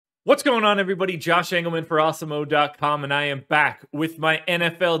What's going on, everybody? Josh Engleman for Awesemo.com, and I am back with my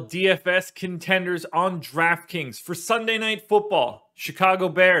NFL DFS contenders on DraftKings for Sunday Night Football. Chicago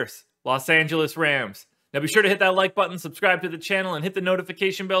Bears, Los Angeles Rams. Now be sure to hit that like button, subscribe to the channel, and hit the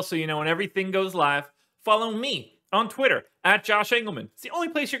notification bell so you know when everything goes live. Follow me on Twitter, at Josh Engleman. It's the only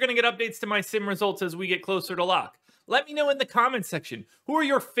place you're going to get updates to my sim results as we get closer to lock. Let me know in the comments section, who are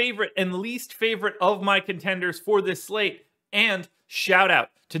your favorite and least favorite of my contenders for this slate, and shout out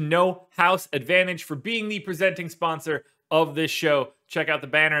to No House Advantage for being the presenting sponsor of this show. Check out the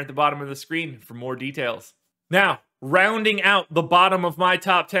banner at the bottom of the screen for more details. Now, rounding out the bottom of my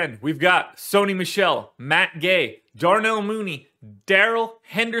top 10, we've got Sony Michel, Matt Gay, Darnell Mooney, Darrell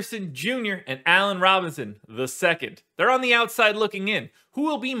Henderson Jr., and Allen Robinson II. They're on the outside looking in. Who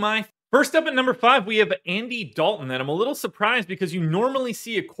will be my first up at number 5? We have Andy Dalton, and I'm a little surprised because you normally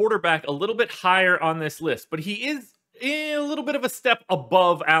see a quarterback a little bit higher on this list, but he is a little bit of a step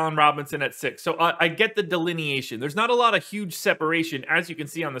above Allen Robinson at 6. So I get the delineation. There's not a lot of huge separation, as you can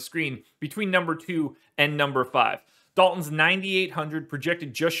see on the screen, between number 2 and number 5. Dalton's 9,800,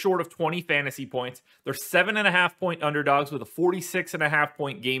 projected just short of 20 fantasy points. They're 7.5-point underdogs with a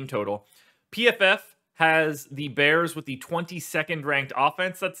 46.5-point game total. PFF has the Bears with the 22nd ranked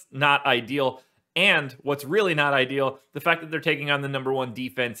offense. That's not ideal. And what's really not ideal, the fact that they're taking on the number 1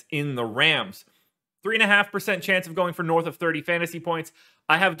 defense in the Rams. 3.5% chance of going for north of 30 fantasy points.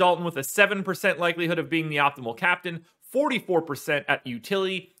 I have Dalton with a 7% likelihood of being the optimal captain, 44% at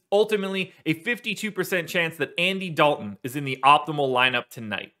utility, ultimately a 52% chance that Andy Dalton is in the optimal lineup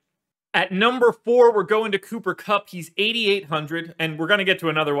tonight. At number 4, we're going to Cooper Kupp. He's 8,800, and we're going to get to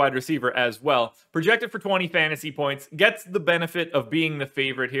another wide receiver as well. Projected for 20 fantasy points, gets the benefit of being the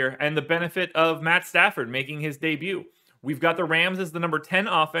favorite here, and the benefit of Matt Stafford making his debut. We've got the Rams as the number 10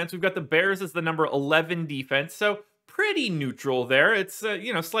 offense. We've got the Bears as the number 11 defense. So pretty neutral there. It's,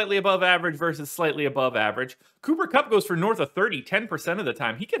 slightly above average versus slightly above average. Cooper Kupp goes for north of 30, 10% of the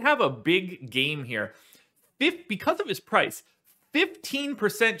time. He could have a big game here. Because of his price,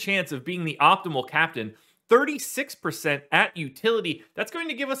 15% chance of being the optimal captain, 36% at utility. That's going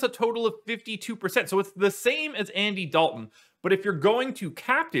to give us a total of 52%. So it's the same as Andy Dalton. But if you're going to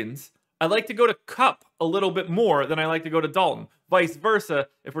captains, I like to go to Kupp a little bit more than I like to go to Dalton. Vice versa,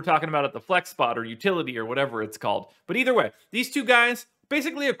 if we're talking about at the flex spot or utility or whatever it's called. But either way, these two guys,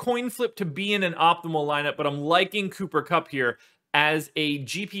 basically a coin flip to be in an optimal lineup, but I'm liking Cooper Kupp here as a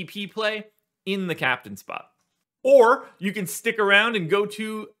GPP play in the captain spot. Or you can stick around and go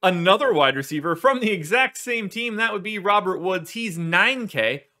to another wide receiver from the exact same team. That would be Robert Woods. He's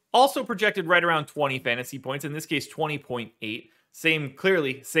 9K, also projected right around 20 fantasy points, in this case 20.8.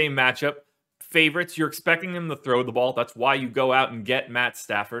 Clearly, same matchup. Favorites, you're expecting them to throw the ball. That's why you go out and get Matt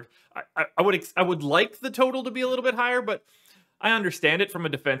Stafford. I would like the total to be a little bit higher, but I understand it from a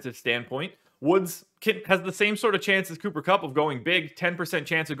defensive standpoint. Woods has the same sort of chance as Cooper Kupp of going big, 10%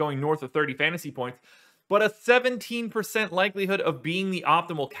 chance of going north of 30 fantasy points, but a 17% likelihood of being the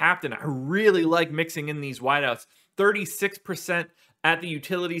optimal captain. I really like mixing in these wideouts. 36% at the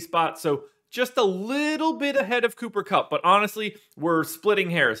utility spot, so just a little bit ahead of Cooper Kupp, but honestly, we're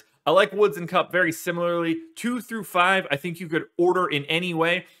splitting hairs. I like Woods and Kupp very similarly. 2 through 5, I think you could order in any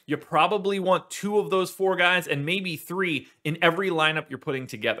way. You probably want 2 of those 4 guys and maybe 3 in every lineup you're putting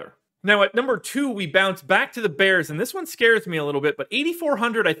together. Now at number 2, we bounce back to the Bears, and this one scares me a little bit, but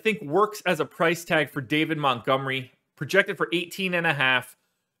 8,400 I think works as a price tag for David Montgomery, projected for 18.5.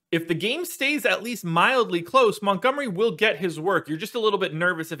 If the game stays at least mildly close, Montgomery will get his work. You're just a little bit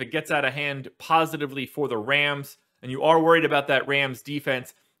nervous if it gets out of hand positively for the Rams, and you are worried about that Rams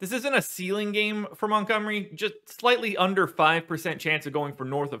defense. This isn't a ceiling game for Montgomery, just slightly under 5% chance of going for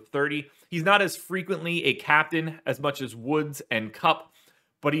north of 30. He's not as frequently a captain as much as Woods and Kupp,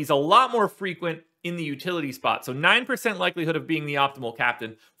 but he's a lot more frequent in the utility spot. So 9% likelihood of being the optimal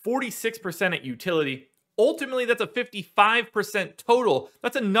captain, 46% at utility. Ultimately, that's a 55% total.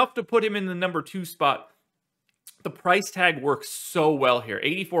 That's enough to put him in the number 2 spot. The price tag works so well here.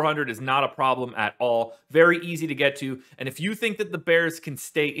 8,400 is not a problem at all. Very easy to get to. And if you think that the Bears can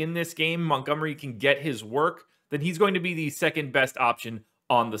stay in this game, Montgomery can get his work, then he's going to be the second best option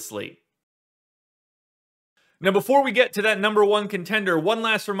on the slate. Now, before we get to that number 1 contender, one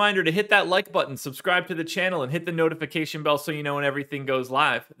last reminder to hit that like button, subscribe to the channel, and hit the notification bell so you know when everything goes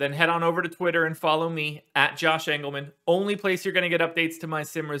live. Then head on over to Twitter and follow me, at Josh Engleman. Only place you're going to get updates to my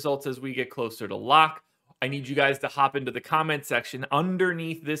sim results as we get closer to lock. I need you guys to hop into the comment section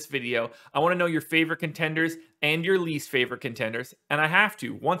underneath this video. I want to know your favorite contenders and your least favorite contenders. And I have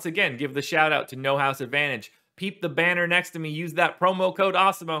to, once again, give the shout out to No House Advantage. Peep the banner next to me. Use that promo code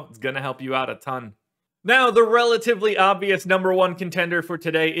Awesemo. It's going to help you out a ton. Now, the relatively obvious number one contender for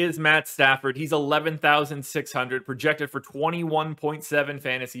today is Matt Stafford. He's 11,600, projected for 21.7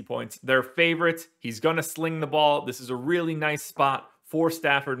 fantasy points. They're favorites. He's going to sling the ball. This is a really nice spot for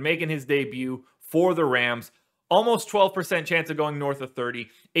Stafford, making his debut for the Rams. Almost 12% chance of going north of 30.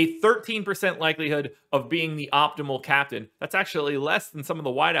 A 13% likelihood of being the optimal captain. That's actually less than some of the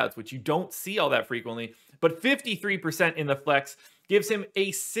wideouts, which you don't see all that frequently. But 53% in the flex gives him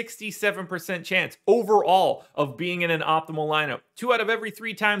a 67% chance overall of being in an optimal lineup. 2 out of every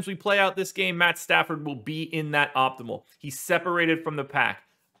 3 times we play out this game, Matt Stafford will be in that optimal. He's separated from the pack.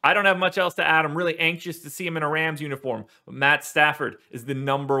 I don't have much else to add. I'm really anxious to see him in a Rams uniform. But Matt Stafford is the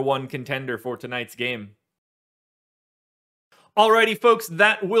number one contender for tonight's game. Alrighty, folks,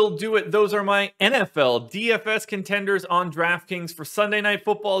 that will do it. Those are my NFL DFS contenders on DraftKings for Sunday Night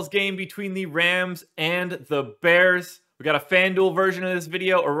Football's game between the Rams and the Bears. We got a FanDuel version of this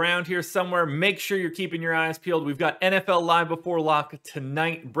video around here somewhere. Make sure you're keeping your eyes peeled. We've got NFL Live Before Lock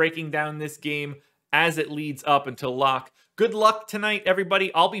tonight, breaking down this game as it leads up until lock. Good luck tonight,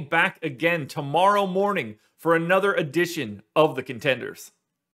 everybody. I'll be back again tomorrow morning for another edition of the Contenders.